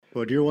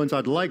Well, dear ones,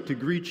 I'd like to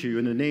greet you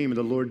in the name of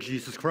the Lord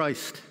Jesus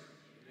Christ.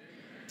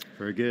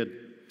 Very good.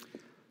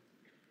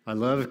 I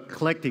love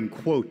collecting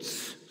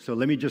quotes, so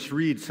let me just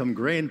read some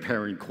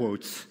grandparent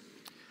quotes.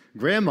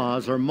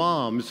 Grandmas are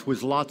moms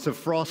with lots of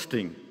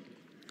frosting.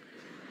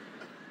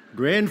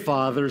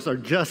 Grandfathers are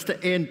just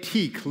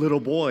antique little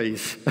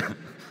boys.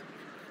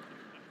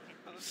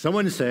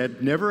 Someone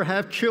said, never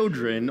have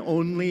children,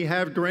 only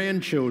have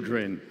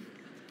grandchildren.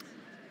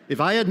 If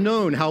I had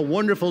known how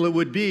wonderful it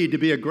would be to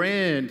be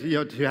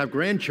to have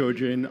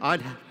grandchildren,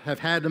 I'd have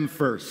had them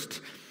first.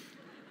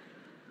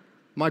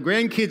 My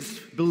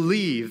grandkids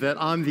believe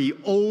that I'm the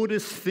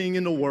oldest thing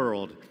in the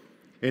world,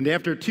 and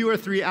after 2 or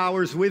 3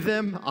 hours with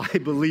them, I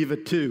believe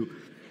it too.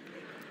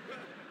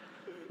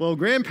 Well,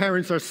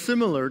 grandparents are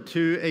similar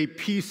to a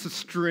piece of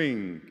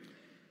string,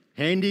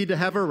 handy to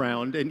have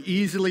around and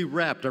easily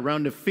wrapped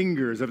around the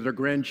fingers of their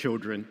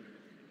grandchildren.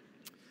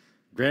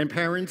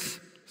 Grandparents,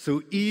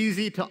 so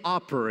easy to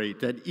operate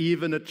that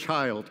even a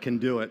child can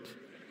do it.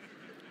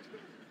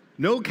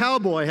 No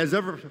cowboy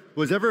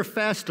was ever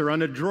faster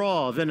on a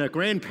draw than a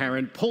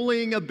grandparent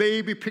pulling a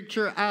baby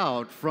picture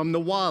out from the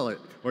wallet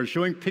or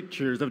showing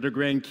pictures of their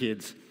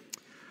grandkids.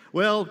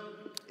 Well,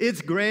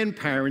 it's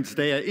Grandparents'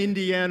 Day at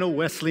Indiana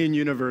Wesleyan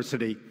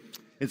University.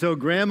 And so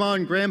Grandma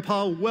and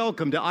Grandpa,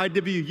 welcome to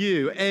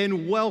IWU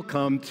and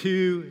welcome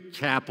to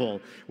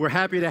Chapel. We're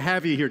happy to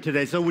have you here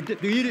today. So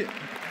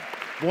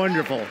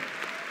wonderful.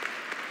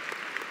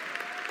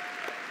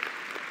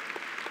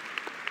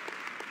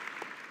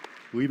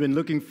 We've been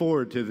looking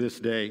forward to this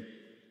day.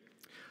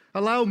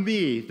 Allow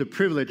me the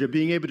privilege of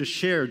being able to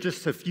share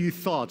just a few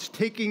thoughts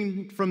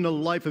taken from the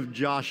life of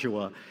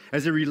Joshua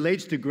as it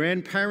relates to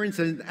grandparents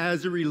and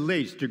as it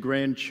relates to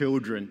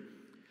grandchildren.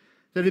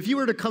 That if you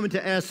were to come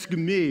to ask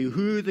me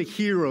who the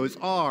heroes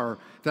are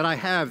that I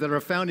have that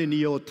are found in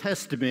the Old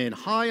Testament,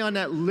 high on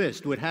that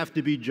list would have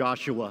to be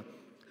Joshua.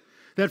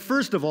 That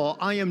first of all,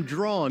 I am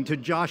drawn to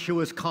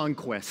Joshua's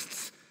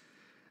conquests.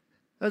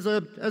 As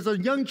a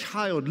young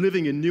child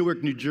living in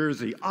Newark, New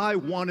Jersey, I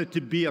wanted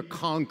to be a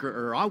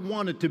conqueror. I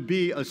wanted to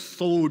be a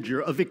soldier,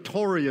 a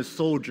victorious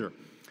soldier.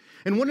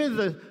 And one of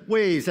the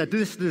ways that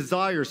this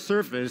desire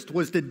surfaced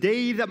was the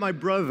day that my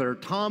brother,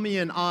 Tommy,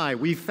 and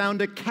we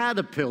found a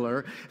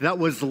caterpillar that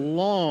was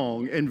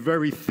long and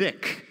very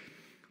thick.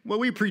 Well,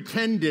 we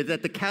pretended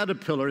that the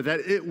caterpillar, that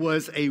it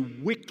was a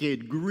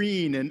wicked,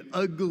 green, and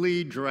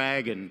ugly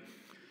dragon.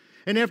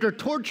 And after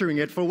torturing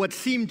it for what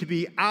seemed to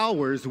be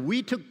hours,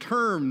 we took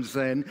turns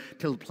then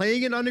to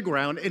playing it on the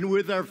ground and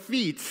with our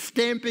feet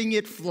stamping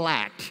it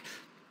flat.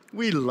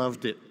 We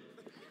loved it.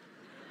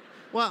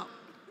 Well,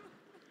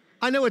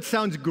 I know it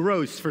sounds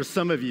gross for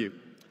some of you,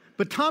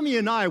 but Tommy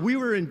and we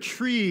were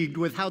intrigued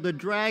with how the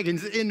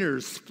dragon's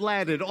innards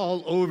splatted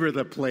all over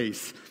the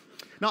place.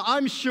 Now,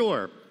 I'm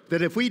sure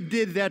that if we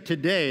did that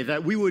today,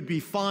 that we would be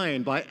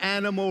fined by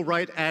animal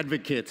rights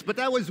advocates, but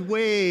that was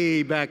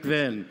way back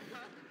then.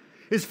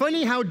 It's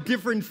funny how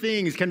different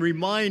things can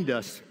remind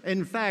us,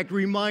 in fact,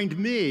 remind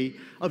me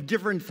of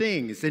different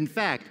things. In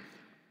fact,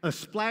 a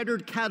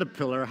splattered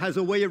caterpillar has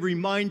a way of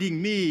reminding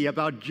me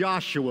about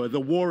Joshua, the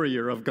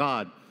warrior of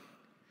God.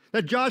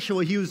 That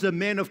Joshua, he was a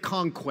man of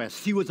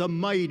conquest. He was a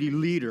mighty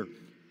leader.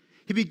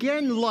 He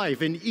began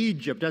life in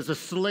Egypt as a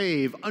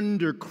slave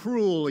under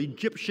cruel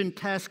Egyptian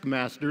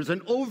taskmasters,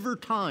 and over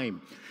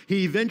time,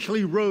 he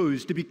eventually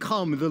rose to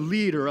become the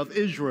leader of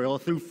Israel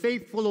through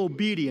faithful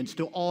obedience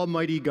to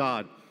Almighty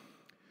God.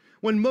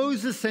 When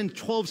Moses sent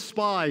 12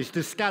 spies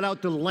to scout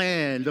out the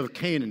land of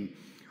Canaan,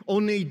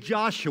 only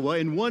Joshua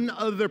and one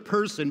other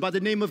person by the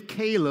name of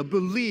Caleb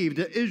believed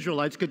the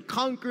Israelites could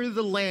conquer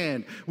the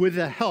land with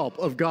the help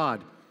of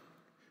God.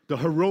 The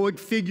heroic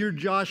figure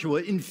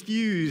Joshua,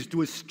 infused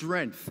with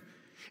strength,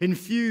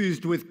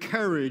 infused with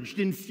courage,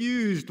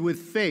 infused with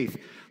faith,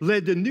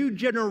 led the new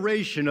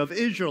generation of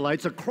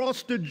Israelites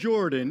across the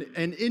Jordan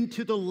and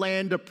into the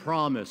land of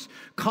promise,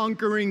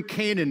 conquering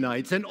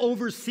Canaanites and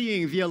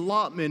overseeing the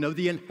allotment of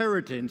the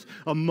inheritance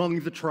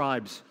among the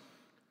tribes.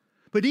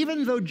 But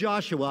even though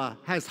Joshua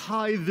has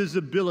high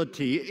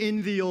visibility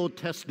in the Old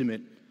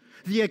Testament,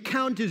 the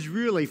account is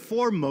really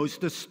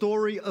foremost the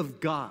story of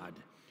God,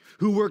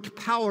 who worked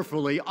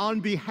powerfully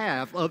on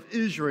behalf of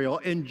Israel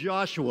and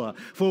Joshua,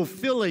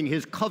 fulfilling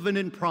his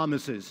covenant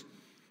promises.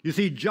 You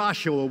see,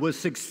 Joshua was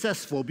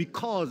successful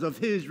because of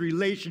his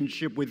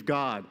relationship with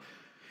God.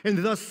 And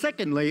thus,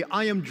 secondly,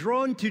 I am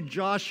drawn to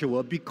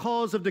Joshua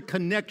because of the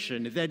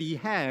connection that he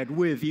had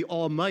with the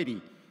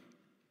Almighty.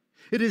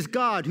 It is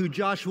God who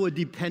Joshua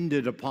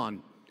depended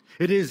upon.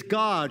 It is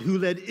God who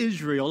led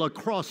Israel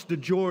across the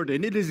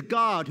Jordan. It is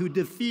God who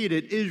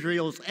defeated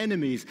Israel's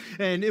enemies.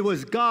 And it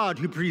was God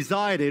who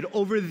presided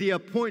over the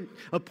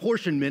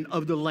apportionment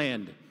of the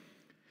land.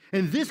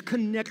 And this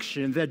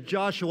connection that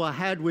Joshua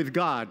had with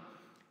God,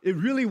 it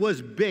really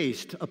was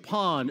based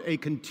upon a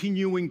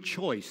continuing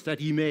choice that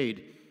he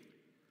made.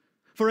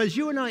 For as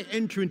you and I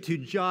enter into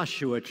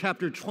Joshua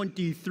chapter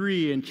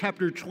 23 and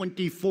chapter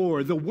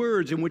 24, the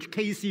words in which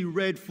Casey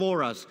read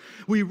for us,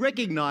 we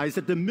recognize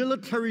that the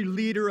military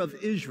leader of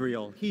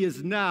Israel, he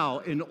is now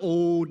an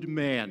old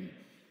man.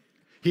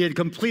 He had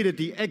completed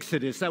the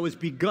exodus that was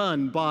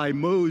begun by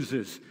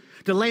Moses.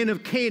 The land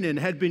of Canaan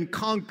had been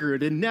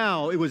conquered, and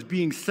now it was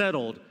being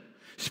settled.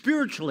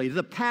 Spiritually,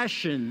 the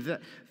passion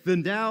that the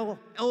now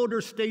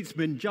elder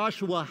statesman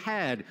Joshua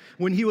had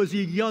when he was a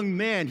young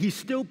man, he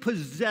still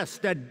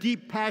possessed that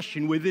deep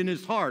passion within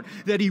his heart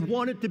that he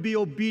wanted to be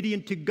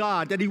obedient to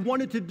God, that he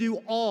wanted to do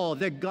all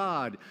that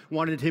God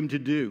wanted him to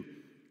do.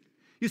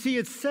 You see,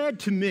 it's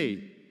sad to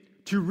me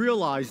to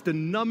realize the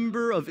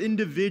number of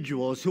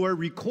individuals who are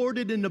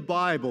recorded in the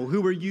Bible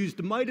who were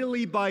used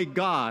mightily by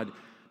God,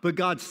 but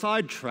got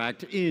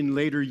sidetracked in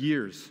later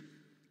years.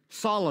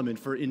 Solomon,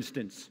 for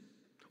instance,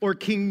 or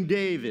King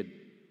David.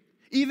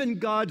 Even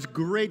God's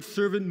great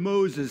servant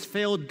Moses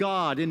failed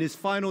God in his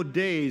final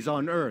days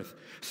on earth,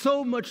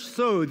 so much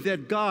so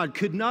that God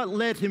could not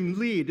let him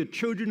lead the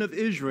children of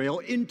Israel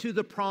into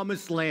the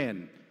promised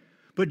land.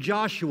 But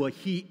Joshua,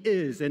 he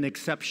is an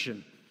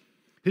exception.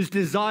 His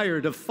desire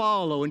to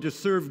follow and to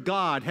serve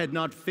God had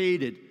not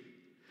faded.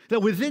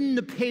 That within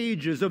the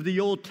pages of the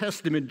Old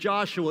Testament,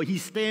 Joshua, he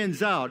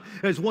stands out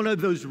as one of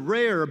those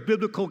rare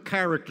biblical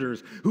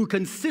characters who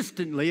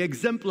consistently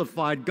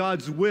exemplified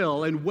God's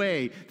will and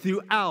way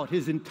throughout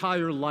his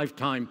entire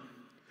lifetime.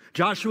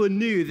 Joshua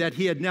knew that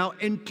he had now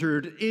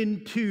entered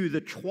into the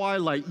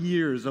twilight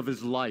years of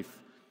his life.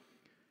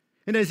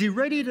 And as he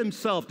readied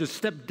himself to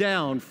step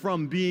down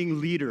from being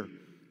leader,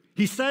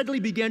 he sadly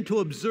began to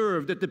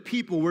observe that the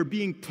people were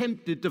being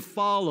tempted to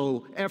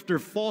follow after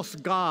false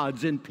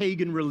gods and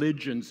pagan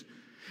religions.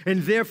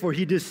 And therefore,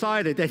 he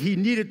decided that he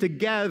needed to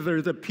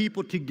gather the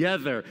people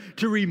together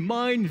to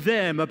remind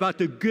them about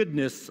the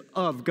goodness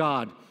of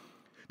God.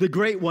 The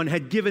Great One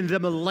had given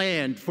them a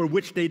land for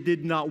which they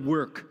did not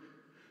work.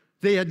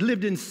 They had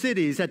lived in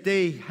cities that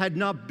they had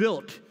not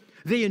built.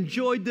 They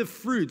enjoyed the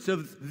fruits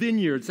of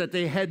vineyards that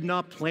they had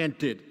not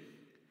planted.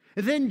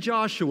 And then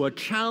Joshua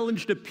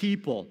challenged the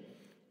people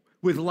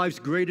with life's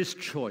greatest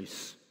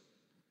choice.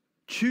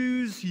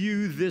 Choose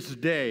you this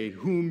day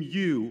whom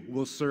you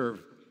will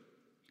serve.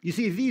 You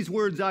see, these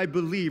words, I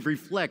believe,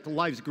 reflect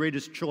life's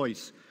greatest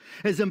choice.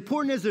 As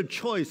important as a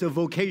choice of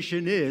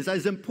vocation is,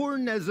 as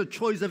important as a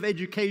choice of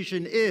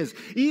education is,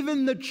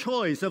 even the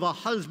choice of a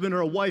husband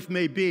or a wife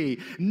may be,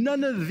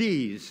 none of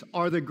these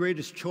are the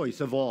greatest choice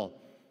of all.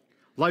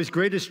 Life's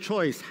greatest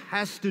choice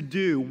has to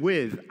do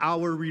with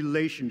our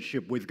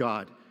relationship with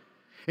God.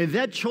 And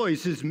that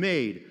choice is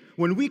made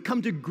when we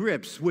come to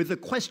grips with a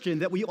question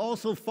that we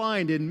also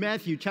find in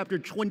Matthew chapter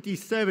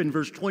 27,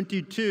 verse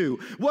 22.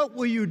 What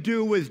will you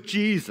do with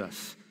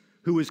Jesus,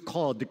 who is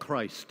called the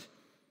Christ?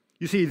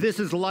 You see, this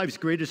is life's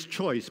greatest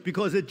choice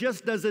because it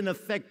just doesn't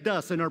affect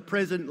us in our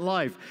present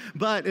life,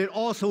 but it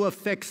also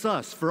affects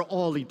us for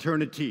all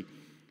eternity.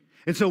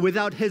 And so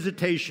without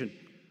hesitation,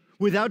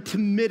 without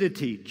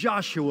timidity,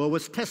 Joshua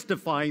was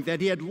testifying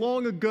that he had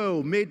long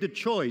ago made the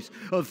choice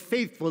of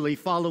faithfully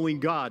following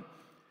God.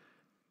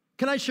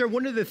 Can I share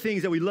one of the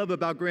things that we love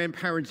about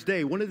Grandparents'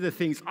 Day? One of the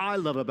things I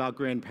love about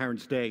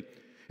Grandparents' Day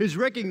is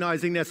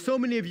recognizing that so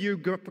many of you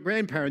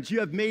grandparents, you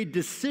have made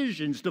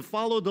decisions to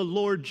follow the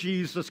Lord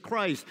Jesus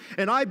Christ.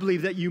 And I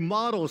believe that you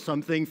model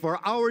something for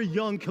our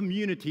young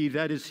community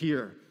that is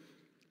here.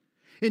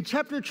 In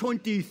chapter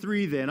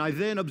 23, I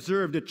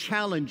observed the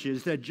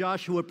challenges that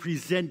Joshua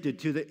presented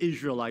to the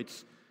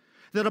Israelites.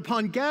 That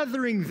upon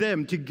gathering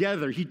them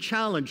together, he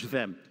challenged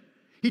them.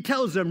 He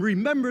tells them,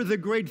 remember the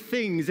great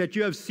things that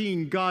you have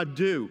seen God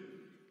do.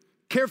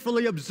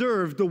 Carefully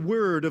observe the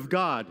word of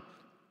God.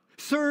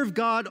 Serve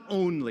God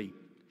only.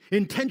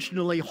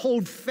 Intentionally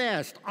hold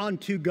fast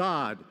unto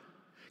God.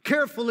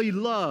 Carefully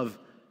love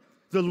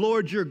the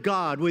Lord your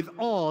God with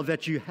all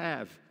that you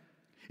have.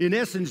 In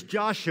essence,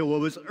 Joshua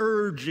was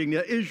urging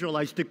the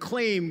Israelites to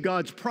claim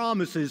God's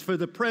promises for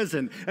the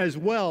present as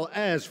well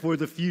as for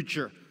the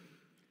future.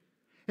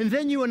 And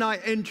then you and I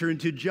enter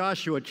into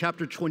Joshua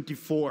chapter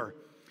 24.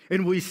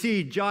 And we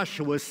see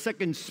Joshua's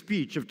second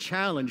speech of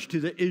challenge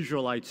to the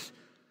Israelites,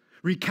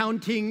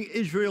 recounting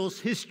Israel's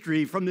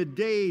history from the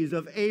days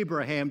of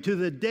Abraham to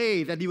the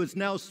day that he was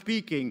now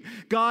speaking.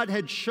 God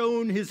had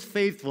shown his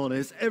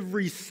faithfulness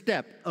every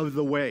step of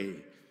the way.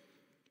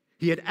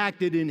 He had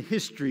acted in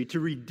history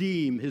to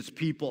redeem his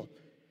people.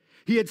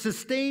 He had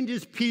sustained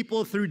his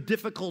people through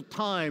difficult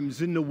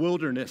times in the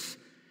wilderness,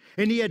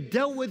 and he had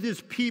dealt with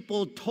his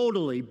people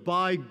totally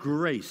by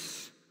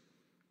grace.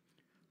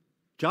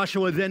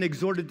 Joshua then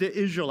exhorted the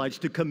Israelites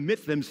to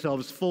commit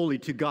themselves fully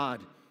to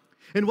God.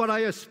 And what I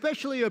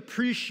especially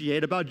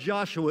appreciate about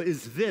Joshua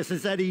is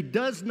that he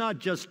does not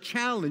just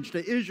challenge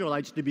the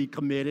Israelites to be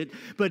committed,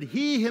 but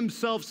he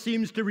himself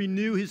seems to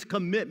renew his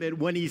commitment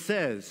when he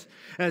says,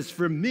 as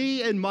for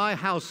me and my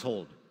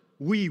household,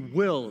 we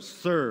will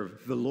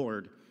serve the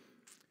Lord.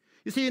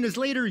 You see, in his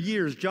later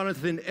years,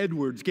 Jonathan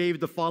Edwards gave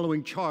the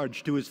following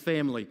charge to his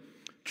family: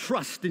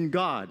 trust in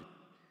God,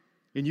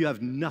 and you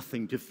have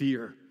nothing to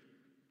fear.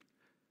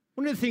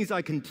 One of the things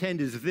I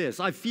contend is this.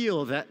 I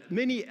feel that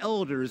many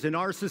elders in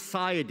our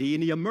society,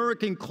 in the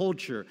American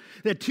culture,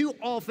 that too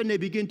often they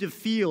begin to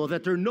feel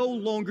that they're no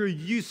longer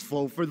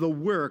useful for the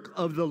work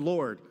of the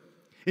Lord.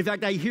 In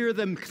fact, I hear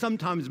them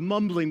sometimes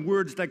mumbling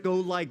words that go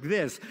like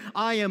this: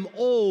 I am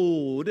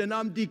old and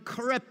I'm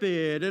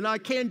decrepit and I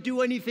can't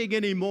do anything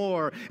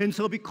anymore. And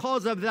so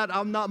because of that,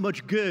 I'm not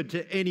much good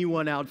to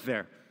anyone out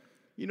there.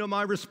 You know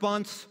my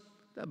response?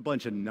 That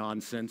bunch of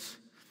nonsense.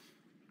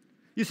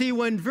 You see,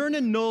 when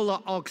Vernon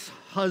Nola Ock's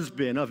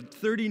husband of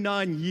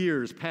 39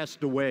 years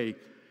passed away,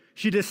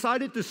 she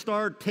decided to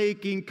start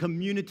taking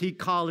community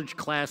college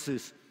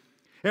classes.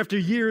 After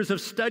years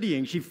of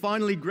studying, she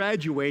finally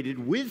graduated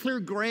with her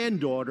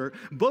granddaughter,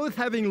 both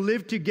having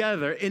lived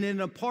together in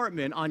an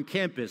apartment on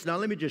campus. Now,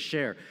 let me just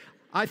share.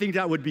 I think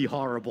that would be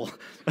horrible.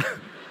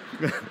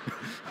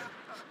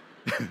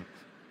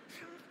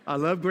 I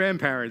love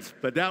grandparents,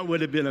 but that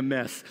would have been a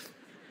mess.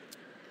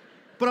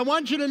 But I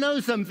want you to know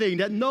something,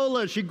 that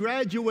Nola, she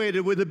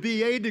graduated with a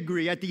BA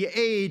degree at the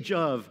age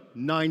of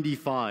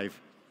 95.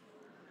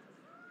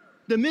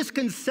 The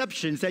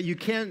misconceptions that you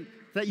can't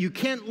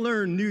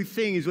learn new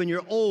things when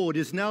you're old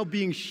is now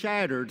being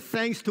shattered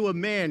thanks to a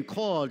man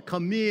called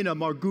Kamina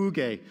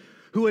Marguge,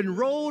 who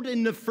enrolled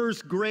in the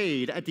first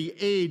grade at the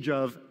age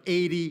of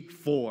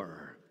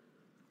 84.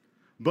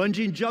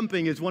 Bungee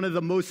jumping is one of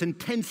the most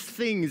intense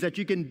things that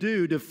you can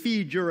do to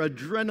feed your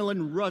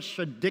adrenaline rush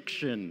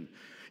addiction.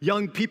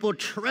 Young people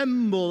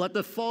tremble at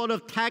the thought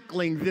of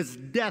tackling this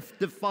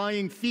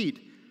death-defying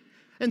feat.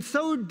 And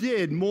so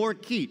did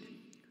Morkeet.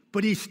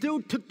 But he still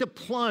took the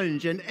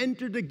plunge and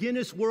entered the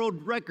Guinness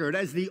World Record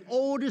as the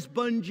oldest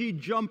bungee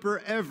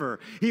jumper ever.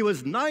 He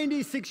was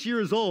 96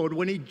 years old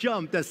when he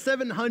jumped a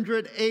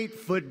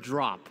 708-foot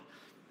drop.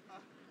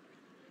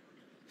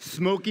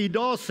 Smokey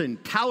Dawson,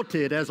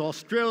 touted as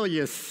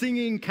Australia's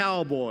singing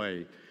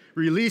cowboy,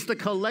 released a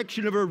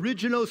collection of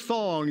original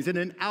songs in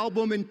an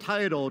album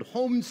entitled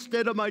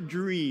Homestead of My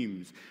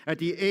Dreams at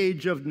the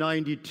age of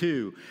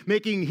 92,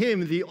 making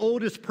him the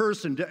oldest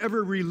person to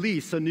ever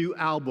release a new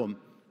album.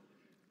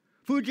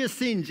 Fuja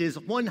Singh is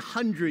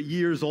 100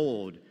 years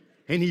old,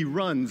 and he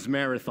runs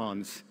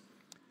marathons.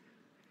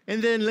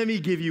 And then let me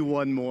give you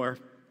one more.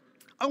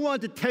 I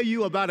want to tell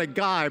you about a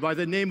guy by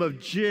the name of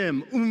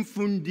Jim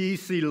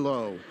Mfundisi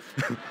Lo,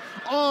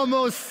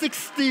 almost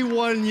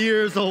 61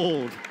 years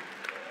old,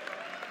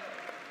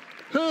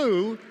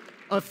 who,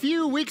 a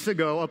few weeks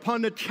ago,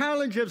 upon the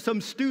challenge of some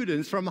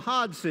students from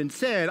Hodson,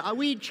 said,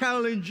 we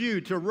challenge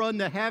you to run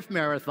the half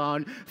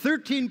marathon,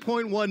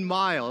 13.1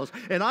 miles.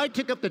 And I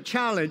took up the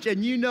challenge,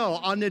 and you know,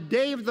 on the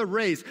day of the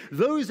race,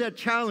 those that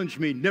challenged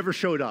me never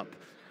showed up.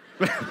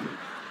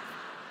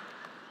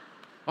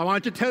 I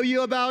want to tell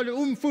you about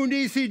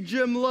Mfundisi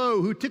Jim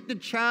Lo, who took the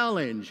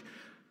challenge.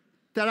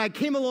 That I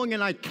came along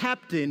and I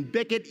captained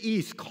Beckett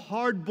East's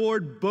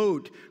cardboard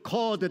boat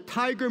called the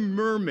Tiger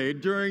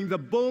Mermaid during the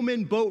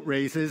Bowman boat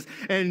races.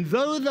 And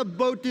though the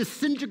boat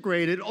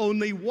disintegrated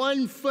only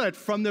 1 foot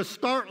from the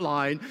start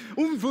line,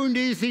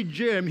 Mfundisi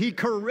Jim, he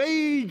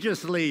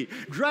courageously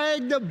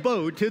dragged the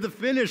boat to the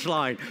finish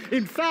line.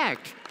 In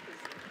fact,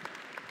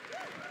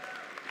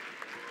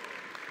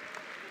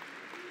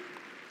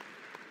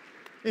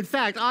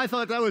 I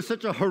thought that was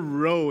such a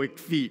heroic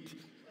feat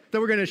that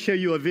we're going to show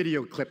you a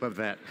video clip of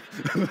that.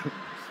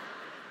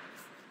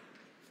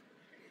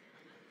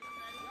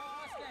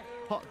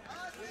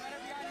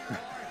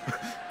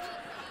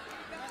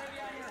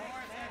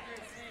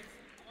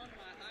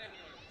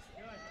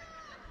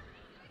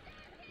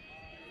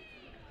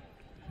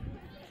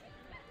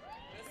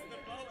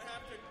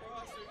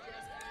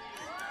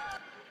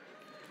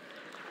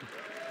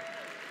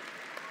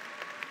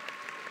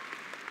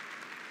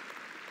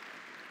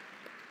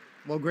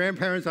 Well,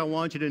 grandparents, I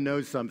want you to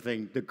know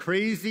something. The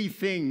crazy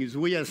things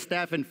we as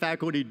staff and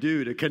faculty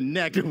do to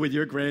connect with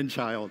your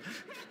grandchild.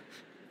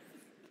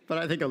 But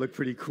I think I look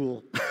pretty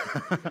cool.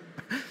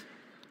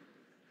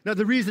 Now,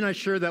 the reason I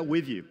share that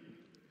with you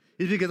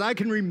is because I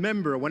can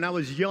remember when I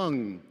was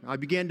young, I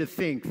began to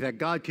think that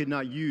God could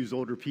not use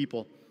older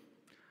people.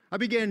 I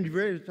began,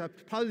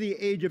 probably the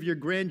age of your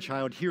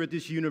grandchild here at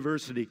this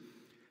university,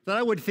 that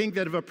I would think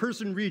that if a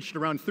person reached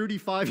around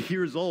 35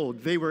 years old,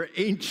 they were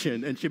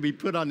ancient and should be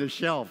put on the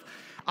shelf.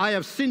 I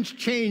have since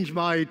changed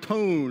my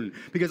tone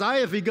because I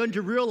have begun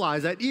to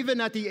realize that even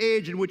at the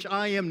age in which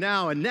I am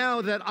now, and now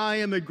that I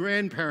am a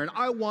grandparent,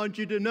 I want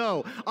you to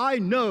know, I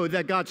know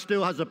that God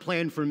still has a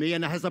plan for me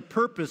and has a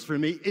purpose for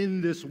me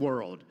in this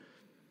world.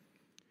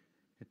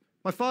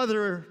 My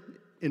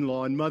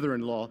father-in-law and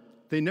mother-in-law,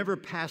 they never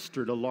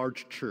pastored a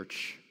large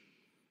church.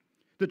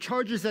 The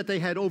charges that they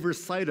had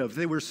oversight of,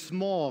 they were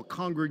small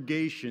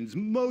congregations,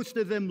 most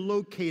of them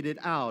located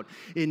out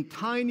in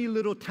tiny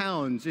little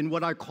towns in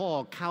what I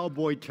call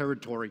cowboy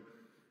territory.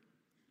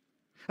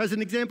 As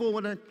an example,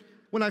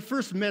 when I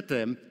first met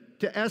them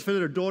to ask for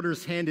their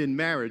daughter's hand in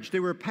marriage, they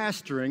were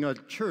pastoring a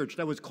church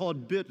that was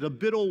called the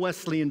Biddle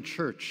Wesleyan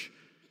Church.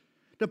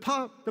 The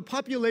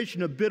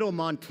population of Biddle,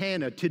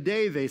 Montana,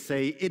 today they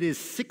say it is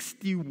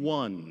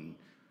 61.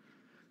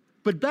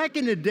 But back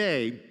in the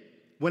day,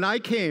 when I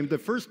came the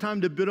first time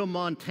to Biddle,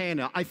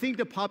 Montana, I think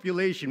the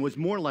population was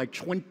more like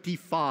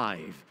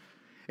 25.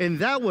 And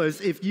that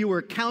was if you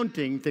were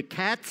counting the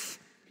cats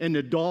and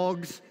the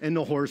dogs and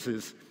the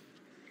horses.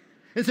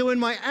 And so in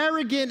my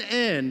arrogant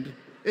and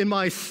in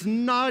my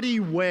snotty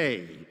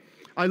way,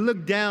 I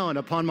looked down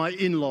upon my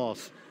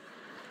in-laws.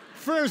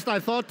 First, I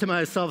thought to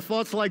myself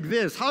thoughts like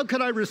this: how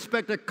could I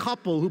respect a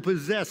couple who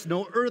possess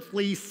no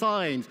earthly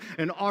signs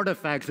and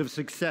artifacts of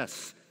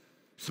success?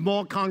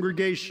 Small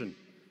congregation,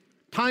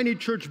 tiny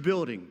church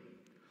building,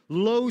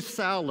 low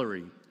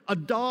salary, a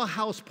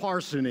dollhouse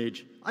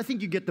parsonage. I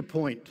think you get the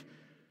point.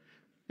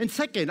 And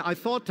second, I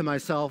thought to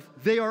myself,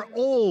 they are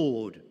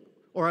old.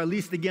 Or at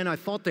least, again, I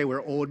thought they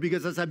were old,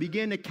 because as I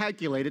began to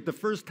calculate it, the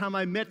first time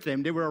I met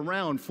them, they were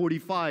around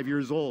 45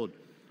 years old.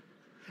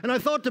 And I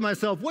thought to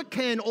myself, what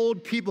can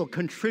old people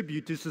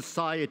contribute to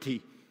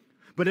society?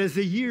 But as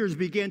the years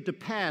began to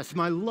pass,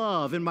 my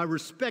love and my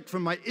respect for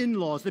my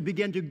in-laws, they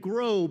began to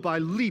grow by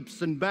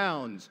leaps and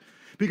bounds,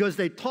 because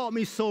they taught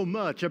me so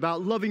much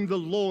about loving the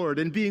Lord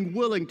and being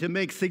willing to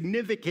make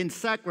significant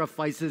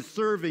sacrifices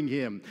serving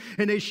Him.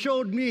 And they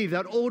showed me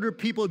that older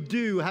people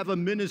do have a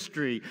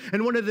ministry.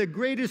 And one of the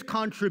greatest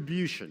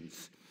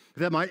contributions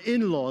that my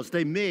in-laws,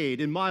 they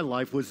made in my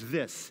life was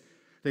this: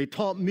 they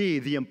taught me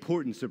the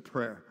importance of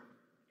prayer.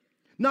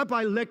 Not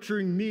by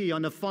lecturing me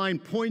on the fine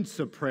points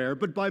of prayer,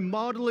 but by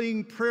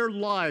modeling prayer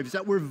lives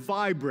that were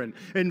vibrant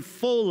and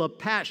full of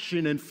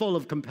passion and full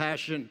of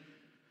compassion.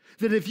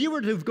 That if you were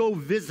to go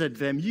visit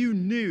them, you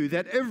knew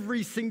that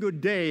every single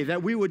day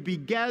that we would be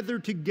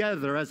gathered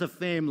together as a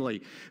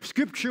family,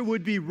 Scripture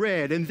would be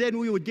read, and then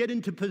we would get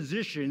into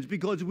positions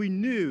because we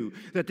knew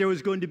that there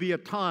was going to be a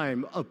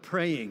time of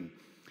praying.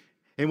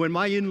 And when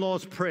my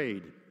in-laws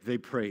prayed, they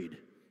prayed.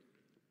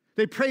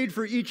 They prayed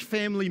for each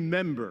family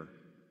member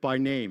by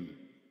name.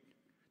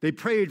 They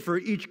prayed for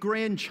each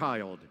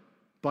grandchild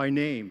by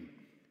name.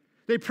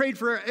 They prayed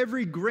for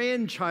every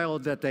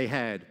grandchild that they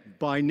had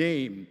by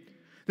name.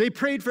 They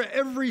prayed for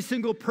every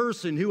single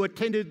person who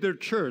attended their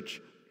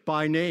church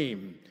by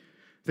name.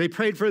 They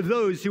prayed for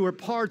those who were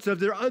parts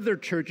of their other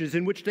churches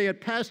in which they had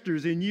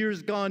pastors in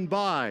years gone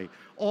by,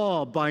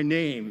 all by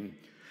name.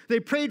 They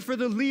prayed for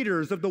the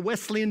leaders of the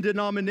Wesleyan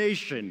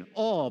denomination,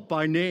 all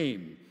by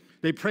name.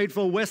 They prayed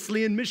for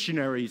Wesleyan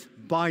missionaries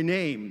by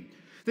name.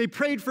 They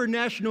prayed for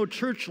national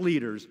church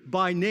leaders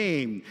by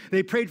name.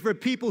 They prayed for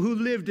people who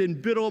lived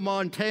in Biddle,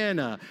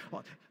 Montana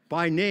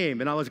by name,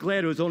 and I was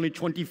glad it was only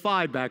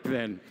 25 back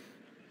then.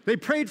 They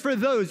prayed for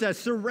those that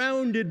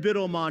surrounded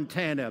Biddle,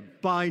 Montana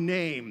by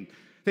name.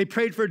 They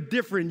prayed for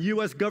different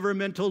U.S.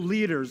 governmental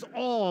leaders,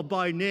 all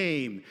by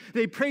name.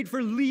 They prayed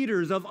for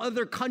leaders of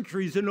other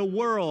countries in the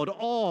world,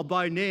 all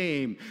by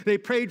name. They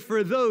prayed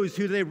for those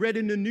who they read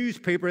in the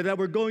newspaper that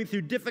were going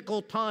through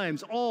difficult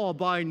times, all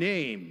by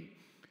name.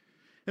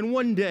 And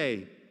one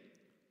day,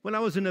 when I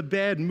was in a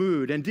bad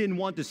mood and didn't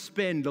want to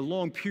spend a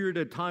long period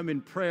of time in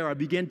prayer, I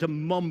began to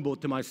mumble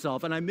to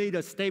myself, and I made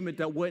a statement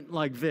that went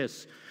like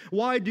this: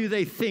 why do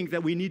they think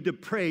that we need to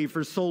pray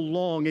for so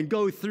long and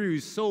go through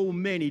so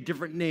many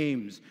different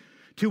names?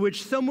 To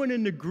which someone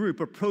in the group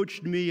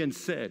approached me and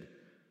said,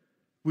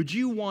 would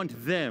you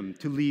want them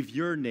to leave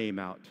your name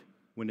out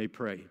when they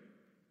pray?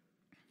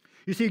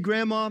 You see,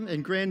 Grandma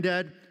and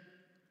Granddad,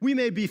 we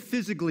may be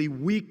physically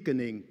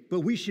weakening,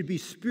 but we should be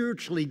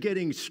spiritually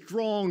getting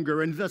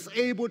stronger and thus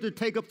able to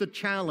take up the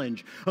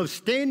challenge of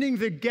standing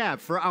the gap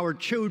for our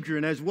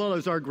children as well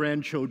as our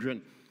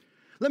grandchildren.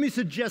 Let me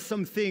suggest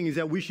some things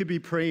that we should be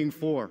praying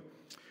for.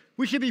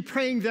 We should be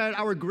praying that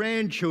our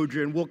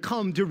grandchildren will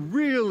come to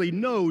really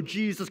know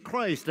Jesus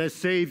Christ as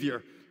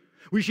Savior.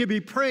 We should be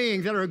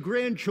praying that our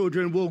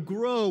grandchildren will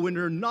grow in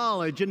their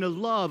knowledge and the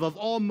love of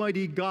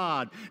Almighty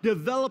God,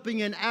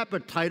 developing an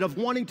appetite of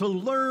wanting to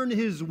learn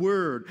His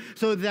Word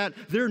so that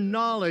their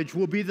knowledge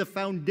will be the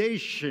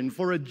foundation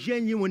for a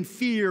genuine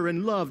fear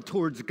and love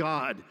towards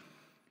God.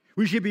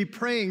 We should be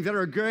praying that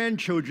our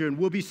grandchildren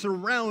will be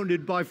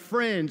surrounded by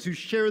friends who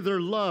share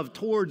their love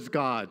towards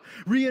God,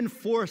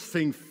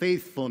 reinforcing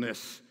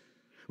faithfulness.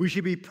 We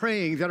should be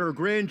praying that our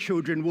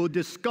grandchildren will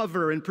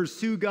discover and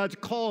pursue God's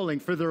calling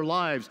for their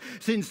lives,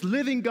 since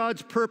living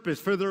God's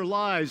purpose for their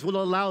lives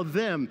will allow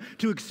them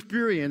to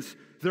experience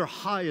their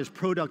highest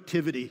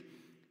productivity.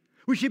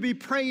 We should be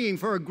praying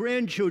for our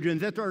grandchildren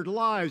that their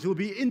lives will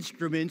be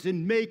instruments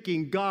in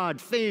making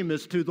God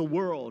famous to the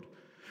world.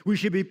 We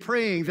should be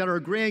praying that our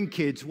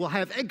grandkids will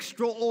have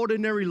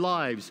extraordinary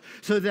lives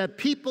so that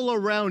people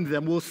around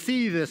them will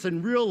see this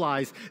and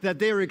realize that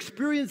they are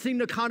experiencing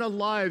the kind of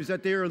lives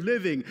that they are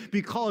living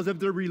because of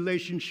their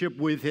relationship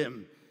with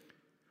Him.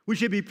 We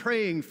should be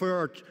praying for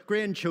our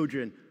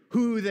grandchildren,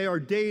 who they are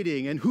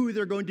dating and who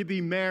they're going to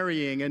be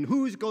marrying and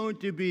who's going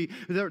to be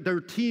their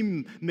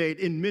teammate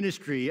in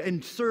ministry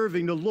and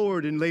serving the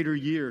Lord in later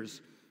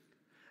years.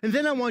 And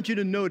then I want you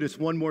to notice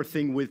one more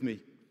thing with me.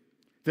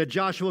 That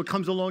Joshua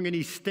comes along and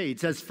he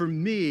states, as for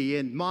me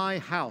and my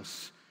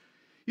house.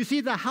 You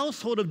see, the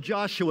household of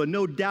Joshua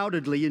no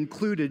doubtedly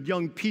included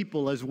young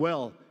people as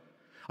well.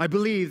 I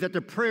believe that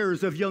the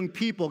prayers of young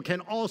people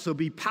can also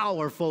be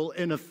powerful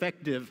and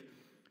effective.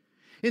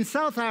 In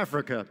South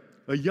Africa,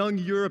 a young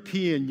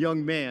European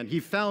young man,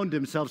 he found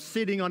himself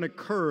sitting on a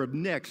curb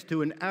next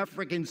to an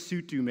African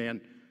Sotho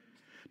man.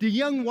 The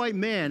young white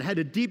man had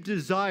a deep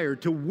desire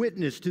to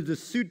witness to the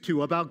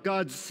Sotho about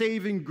God's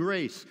saving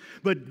grace,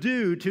 but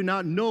due to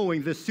not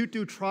knowing the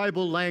Sotho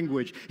tribal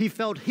language, he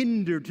felt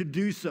hindered to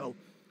do so.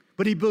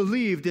 But he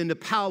believed in the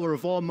power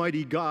of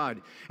Almighty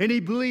God, and he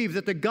believed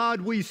that the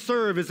God we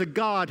serve is a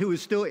God who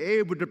is still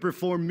able to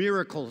perform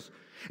miracles.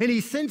 And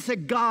he sensed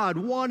that God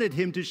wanted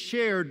him to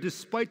share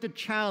despite the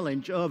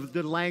challenge of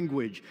the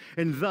language,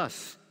 and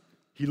thus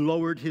he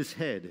lowered his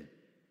head.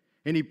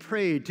 And he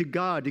prayed to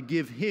God to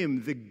give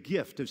him the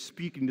gift of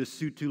speaking the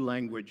Sotho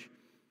language.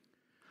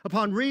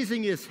 Upon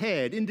raising his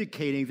head,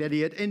 indicating that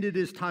he had ended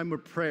his time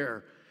of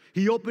prayer,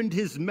 he opened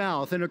his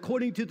mouth, and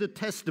according to the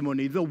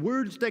testimony, the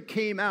words that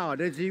came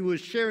out as he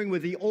was sharing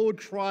with the old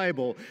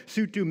tribal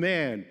Sotho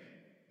man,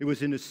 it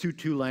was in the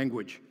Sotho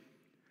language.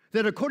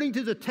 That according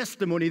to the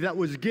testimony that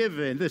was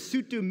given, the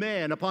Sotho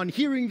man, upon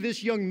hearing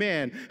this young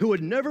man who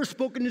had never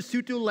spoken the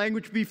Sotho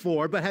language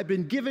before but had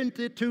been given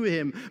to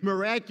him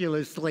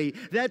miraculously,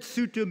 that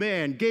Sotho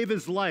man gave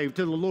his life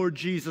to the Lord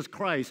Jesus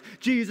Christ.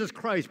 Jesus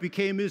Christ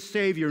became his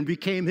Savior and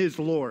became his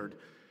Lord.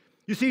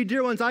 You see,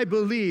 dear ones, I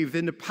believe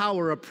in the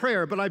power of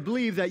prayer, but I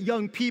believe that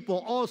young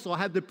people also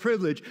have the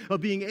privilege of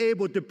being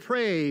able to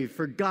pray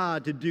for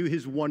God to do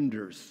his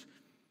wonders.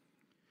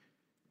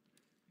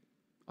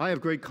 I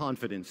have great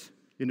confidence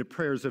in the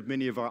prayers of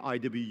many of our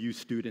IWU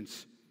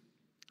students.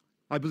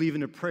 I believe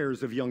in the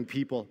prayers of young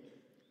people.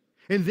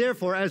 And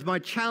therefore, as my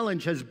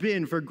challenge has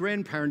been for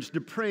grandparents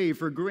to pray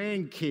for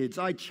grandkids,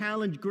 I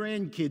challenge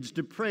grandkids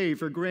to pray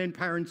for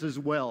grandparents as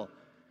well.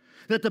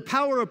 That the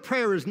power of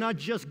prayer is not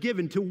just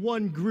given to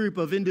one group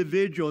of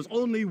individuals,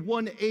 only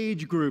one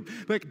age group.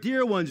 But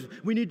dear ones,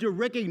 we need to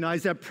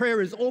recognize that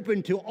prayer is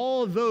open to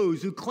all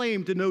those who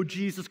claim to know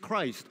Jesus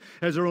Christ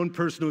as their own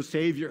personal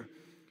Savior.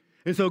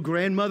 And so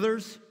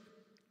grandmothers,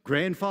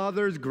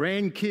 grandfathers,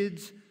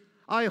 grandkids,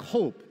 I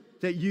hope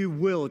that you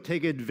will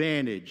take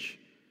advantage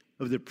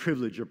of the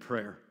privilege of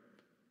prayer.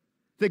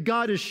 That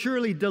God is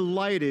surely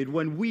delighted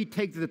when we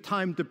take the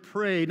time to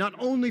pray, not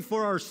only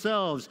for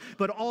ourselves,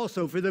 but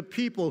also for the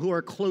people who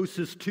are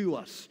closest to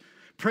us,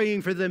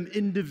 praying for them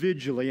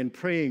individually and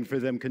praying for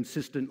them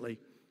consistently.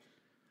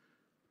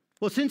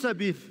 Well, since I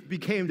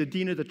became the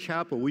dean of the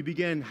chapel, we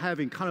began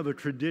having kind of a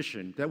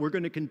tradition that we're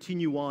going to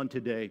continue on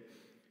today.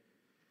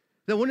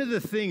 Now, one of the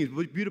things,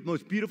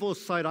 most beautiful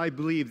sight I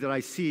believe that I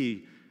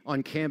see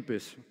on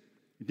campus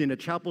in a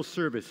chapel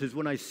service is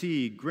when I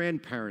see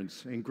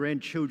grandparents and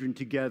grandchildren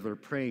together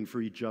praying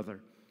for each other.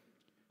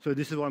 So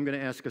this is what I'm going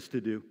to ask us to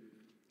do.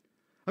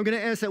 I'm going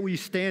to ask that we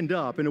stand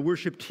up, and a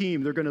worship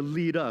team, they're going to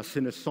lead us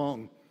in a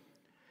song.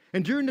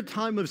 And during the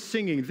time of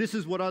singing, this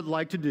is what I'd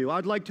like to do.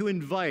 I'd like to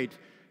invite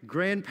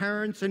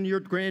grandparents and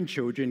your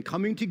grandchildren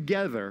coming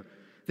together,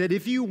 that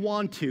if you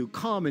want to,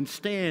 come and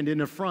stand in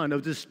the front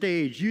of the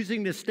stage,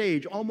 using the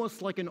stage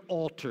almost like an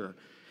altar,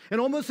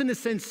 and almost in a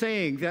sense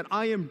saying that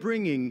I am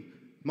bringing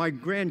my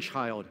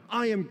grandchild,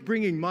 I am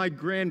bringing my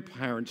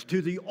grandparents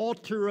to the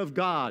altar of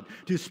God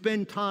to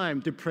spend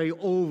time to pray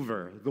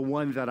over the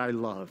one that I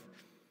love.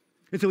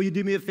 And so will you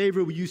do me a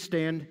favor? Will you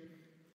stand?